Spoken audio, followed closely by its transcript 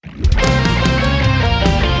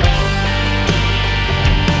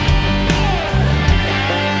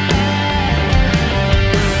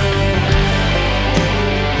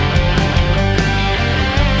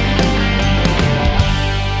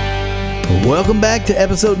Welcome back to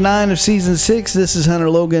episode 9 of season 6. This is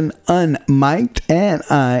Hunter Logan Unmiked, and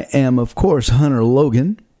I am, of course, Hunter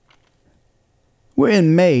Logan. We're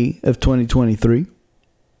in May of 2023,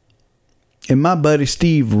 and my buddy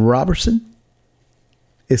Steve Robertson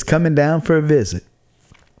is coming down for a visit.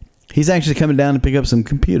 He's actually coming down to pick up some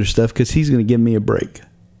computer stuff because he's going to give me a break.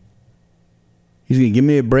 He's going to give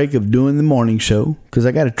me a break of doing the morning show because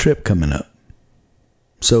I got a trip coming up.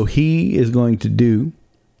 So he is going to do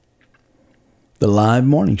the live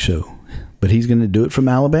morning show, but he's going to do it from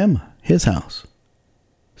Alabama, his house.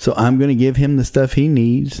 So I'm going to give him the stuff he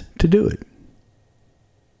needs to do it.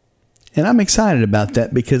 And I'm excited about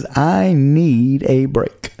that because I need a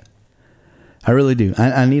break. I really do.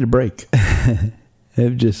 I need a break.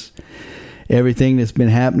 Of just everything that's been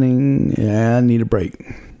happening, I need a break.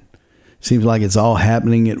 Seems like it's all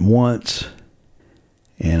happening at once.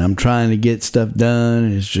 And I'm trying to get stuff done.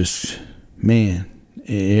 And it's just, man,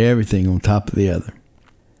 everything on top of the other.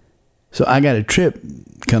 So I got a trip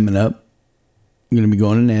coming up. I'm going to be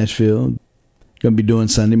going to Nashville. Going to be doing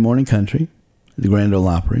Sunday Morning Country at the Grand Ole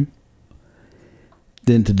Opry.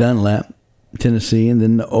 Then to Dunlap, Tennessee, and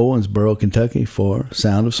then to Owensboro, Kentucky for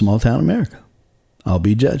Sound of Small Town America. I'll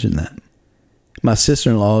be judging that. My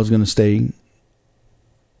sister-in-law is going to stay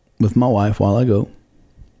with my wife while I go.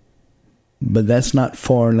 But that's not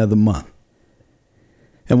for another month.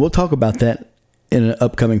 And we'll talk about that in an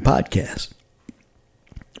upcoming podcast.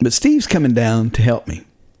 But Steve's coming down to help me.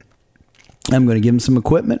 I'm going to give him some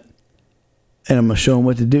equipment. And I'm going to show him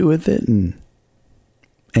what to do with it. And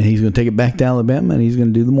he's going to take it back to Alabama. And he's going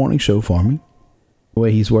to do the morning show for me. The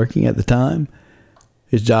way he's working at the time,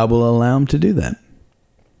 his job will allow him to do that.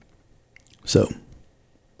 So,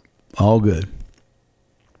 all good.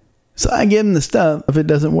 So I give him the stuff if it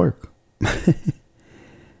doesn't work.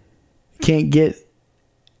 Can't get.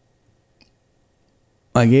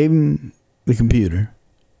 I gave him the computer,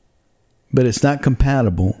 but it's not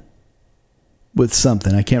compatible with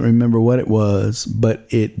something. I can't remember what it was, but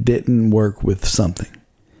it didn't work with something.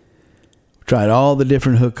 Tried all the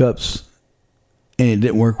different hookups, and it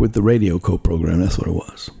didn't work with the radio code program. That's what it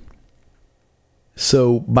was.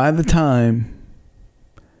 So by the time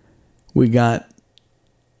we got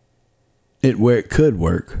it where it could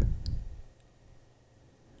work,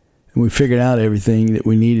 and we figured out everything that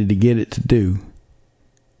we needed to get it to do,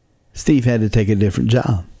 Steve had to take a different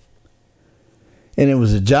job. And it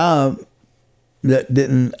was a job that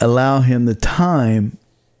didn't allow him the time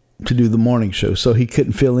to do the morning show, so he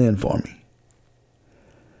couldn't fill in for me.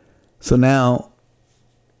 So now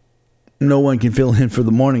no one can fill in for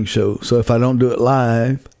the morning show. So if I don't do it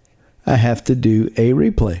live, I have to do a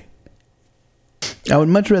replay. I would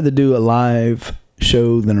much rather do a live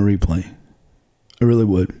show than a replay. I really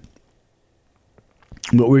would.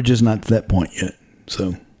 But we're just not to that point yet.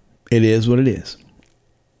 So it is what it is.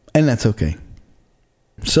 And that's okay.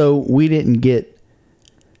 So we didn't get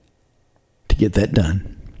to get that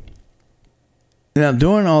done. Now,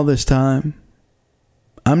 during all this time,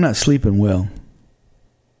 I'm not sleeping well.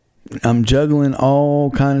 I'm juggling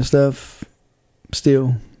all kind of stuff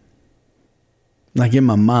still. Like in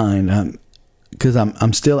my mind, because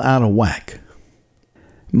I'm still out of whack.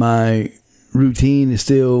 My routine is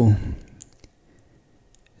still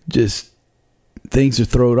just, things are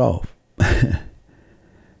thrown off.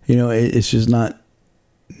 You know, it's just not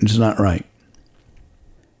right.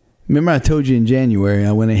 Remember I told you in January,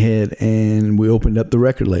 I went ahead and we opened up the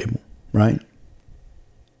record label, right?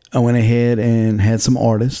 I went ahead and had some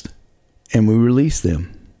artists and we released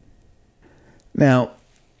them. Now,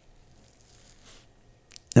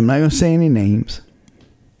 I'm not going to say any names,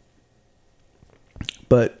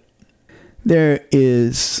 but there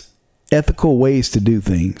is ethical ways to do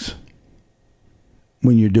things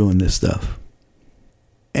when you're doing this stuff.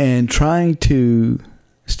 And trying to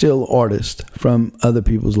steal artists from other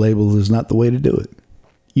people's labels is not the way to do it.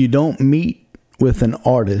 You don't meet with an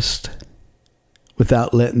artist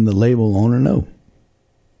without letting the label owner know.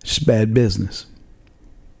 It's bad business.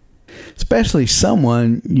 Especially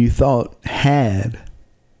someone you thought had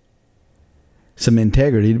some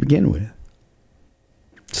integrity to begin with.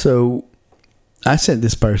 So I sent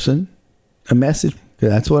this person a message.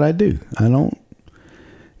 That's what I do. I don't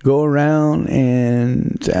go around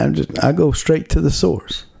and I go straight to the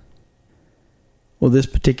source. Well, this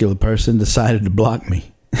particular person decided to block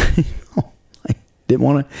me. Didn't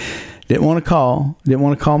want to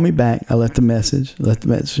call me back. I left the message,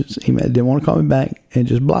 he didn't want to call me back and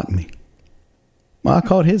just blocked me. Well, I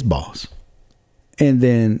called his boss. And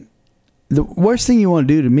then the worst thing you want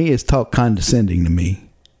to do to me is talk condescending to me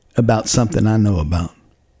about something I know about.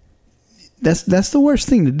 That's the worst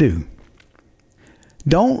thing to do.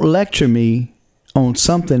 Don't lecture me on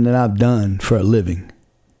something that I've done for a living.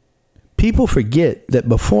 People forget that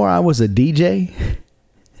before I was a DJ,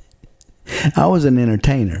 I was an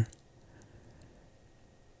entertainer.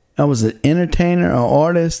 I was an entertainer, an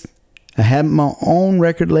artist. I had my own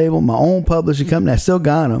record label, my own publishing company. I still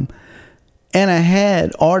got them. And I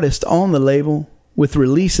had artists on the label with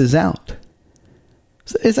releases out.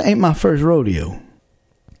 So this ain't my first rodeo.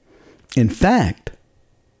 In fact,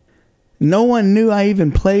 no one knew I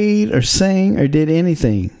even played or sang or did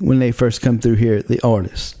anything when they first come through here, the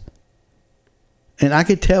artists. And I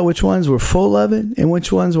could tell which ones were full of it and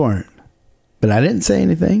which ones weren't. But I didn't say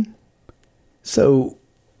anything. So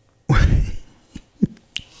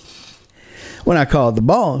when I called the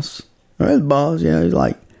boss, he's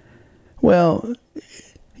like, well,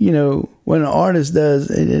 when an artist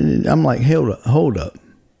does, I'm like, hold up.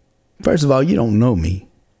 First of all, you don't know me.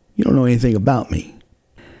 You don't know anything about me.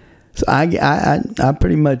 So I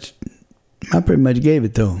pretty much gave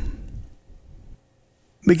it to him.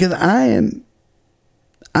 Because I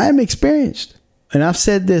am experienced. And I've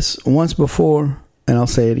said this once before, and I'll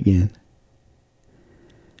say it again.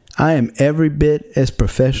 I am every bit as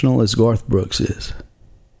professional as Garth Brooks is.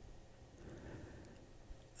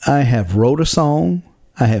 I have wrote a song,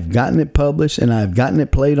 I have gotten it published, and I have gotten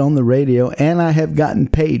it played on the radio, and I have gotten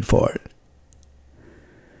paid for it.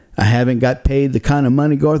 I haven't got paid the kind of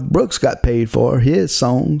money Garth Brooks got paid for his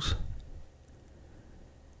songs.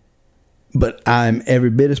 But I'm every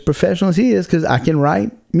bit as professional as he is because I can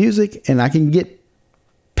write music and I can get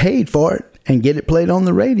paid for it and get it played on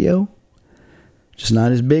the radio. Just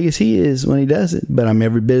not as big as he is when he does it, but I'm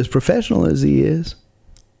every bit as professional as he is.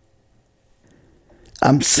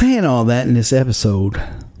 I'm saying all that in this episode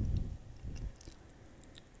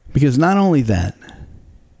because not only that,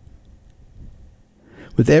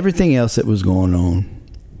 with everything else that was going on,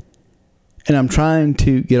 and I'm trying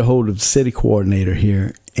to get a hold of the city coordinator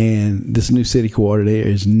here, and this new city coordinator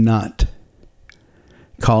is not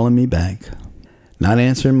calling me back, not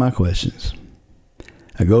answering my questions.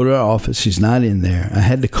 I go to her office, she's not in there. I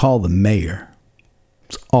had to call the mayor's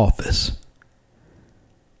office.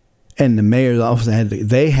 And the mayor's office,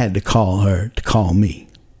 they had to call her to call me,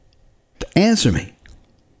 to answer me.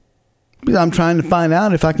 Because I'm trying to find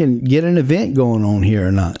out if I can get an event going on here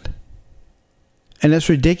or not. And that's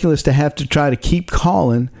ridiculous to have to try to keep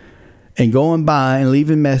calling and going by and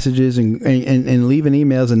leaving messages and leaving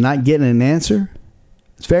emails and not getting an answer.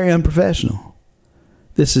 It's very unprofessional.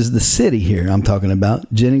 This is the city here I'm talking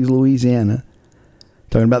about, Jennings, Louisiana.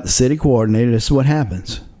 Talking about the city coordinator. This is what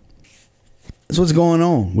happens. That's what's going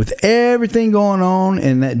on. With everything going on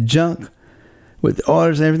and that junk with the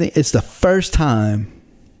orders and everything, it's the first time,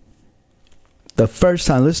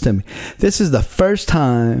 listen to me. This is the first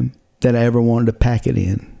time that I ever wanted to pack it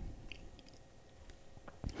in.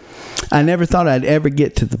 I never thought I'd ever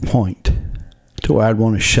get to the point to where I'd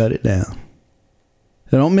want to shut it down.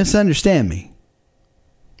 So don't misunderstand me.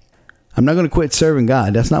 I'm not going to quit serving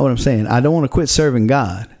God. That's not what I'm saying. I don't want to quit serving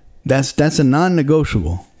God. That's a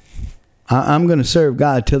non-negotiable. I'm going to serve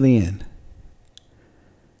God till the end.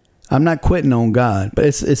 I'm not quitting on God. But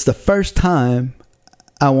it's the first time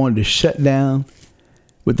I wanted to shut down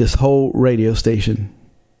with this whole radio station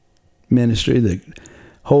ministry. The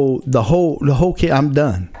whole kit. I'm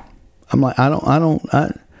done. I'm like,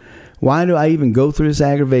 why do I even go through this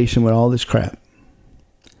aggravation with all this crap?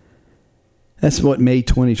 That's what May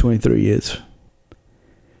 2023 is.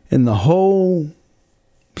 And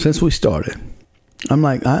since we started, I'm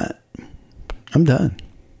like, I'm done.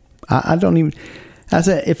 I don't even, I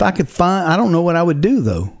said, if I could find, I don't know what I would do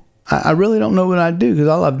though. I really don't know what I'd do because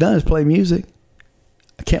all I've done is play music.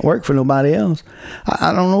 I can't work for nobody else.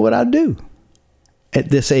 I don't know what I'd do at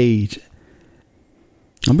this age.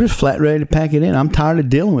 I'm just flat ready to pack it in. I'm tired of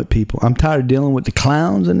dealing with people. I'm tired of dealing with the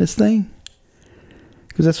clowns in this thing.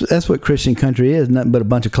 Because that's what Christian country is, nothing but a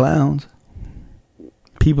bunch of clowns.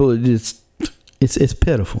 People are just, it's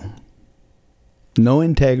pitiful. No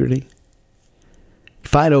integrity.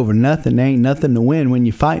 Fight over nothing. There ain't nothing to win when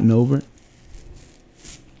you're fighting over it.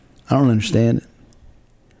 I don't understand it.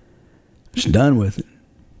 Just done with it.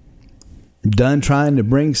 Done trying to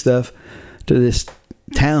bring stuff to this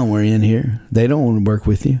town we're in here. They don't want to work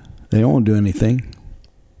with you. They don't want to do anything.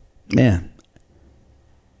 Man.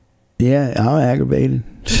 Yeah, I'm aggravated.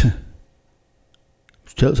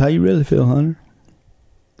 Tell us how you really feel, Hunter.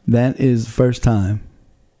 That is the first time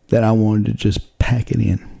that I wanted to just pack it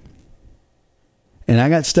in. And I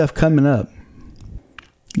got stuff coming up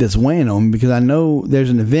that's weighing on me because I know there's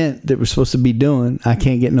an event that we're supposed to be doing. I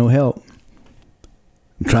can't get no help.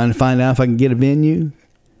 I'm trying to find out if I can get a venue.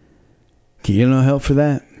 Can you get no help for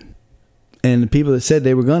that? and the people that said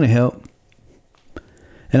they were going to help.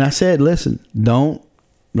 And I said, listen, don't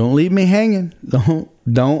leave me hanging.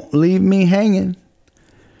 Don't leave me hanging.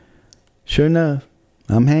 Sure enough,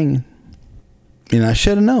 I'm hanging. And I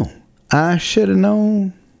should have known. I should have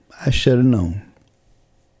known. I should have known.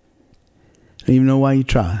 I don't even know why you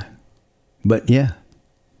try. But yeah,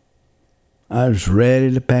 I was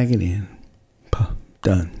ready to pack it in.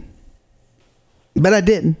 Done. But I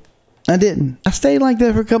didn't. I stayed like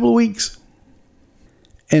that for a couple of weeks.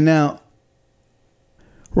 And now,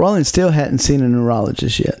 Roland still hadn't seen a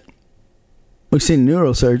neurologist yet. We've seen a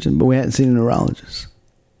neurosurgeon, but we hadn't seen a neurologist.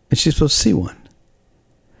 And she's supposed to see one.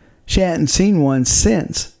 She hadn't seen one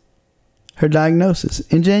since her diagnosis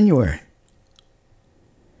in January.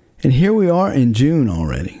 And here we are in June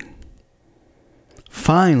already.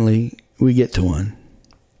 Finally, we get to one.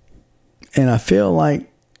 And I feel like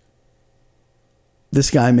this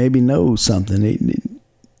guy maybe knows something.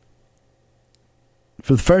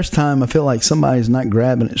 For the first time, I feel like somebody's not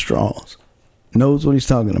grabbing at straws. Knows what he's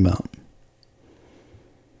talking about.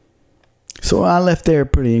 So I left there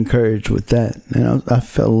pretty encouraged with that. And I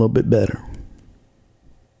felt a little bit better.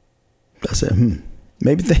 I said,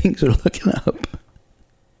 maybe things are looking up.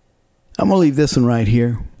 I'm going to leave this one right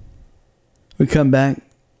here. We come back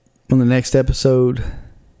on the next episode.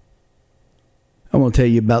 I'm going to tell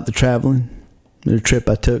you about the trip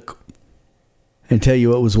I took, and tell you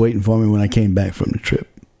what was waiting for me when I came back from the trip.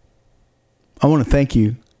 I want to thank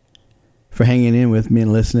you for hanging in with me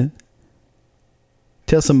and listening.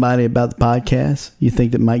 Tell somebody about the podcast you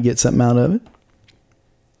think that might get something out of it.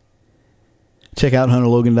 Check out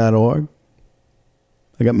hunterlogan.org.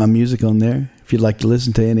 I got my music on there if you'd like to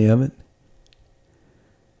listen to any of it.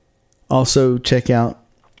 Also, check out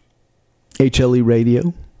HLE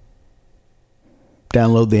Radio.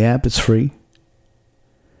 Download the app. It's free.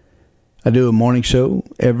 I do a morning show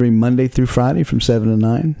every Monday through Friday from 7 to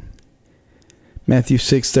 9. Matthew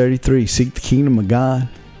 6:33. Seek the kingdom of God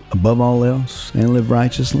above all else and live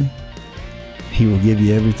righteously. He will give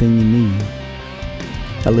you everything you need.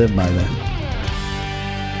 I live by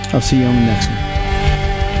that. I'll see you on the next one.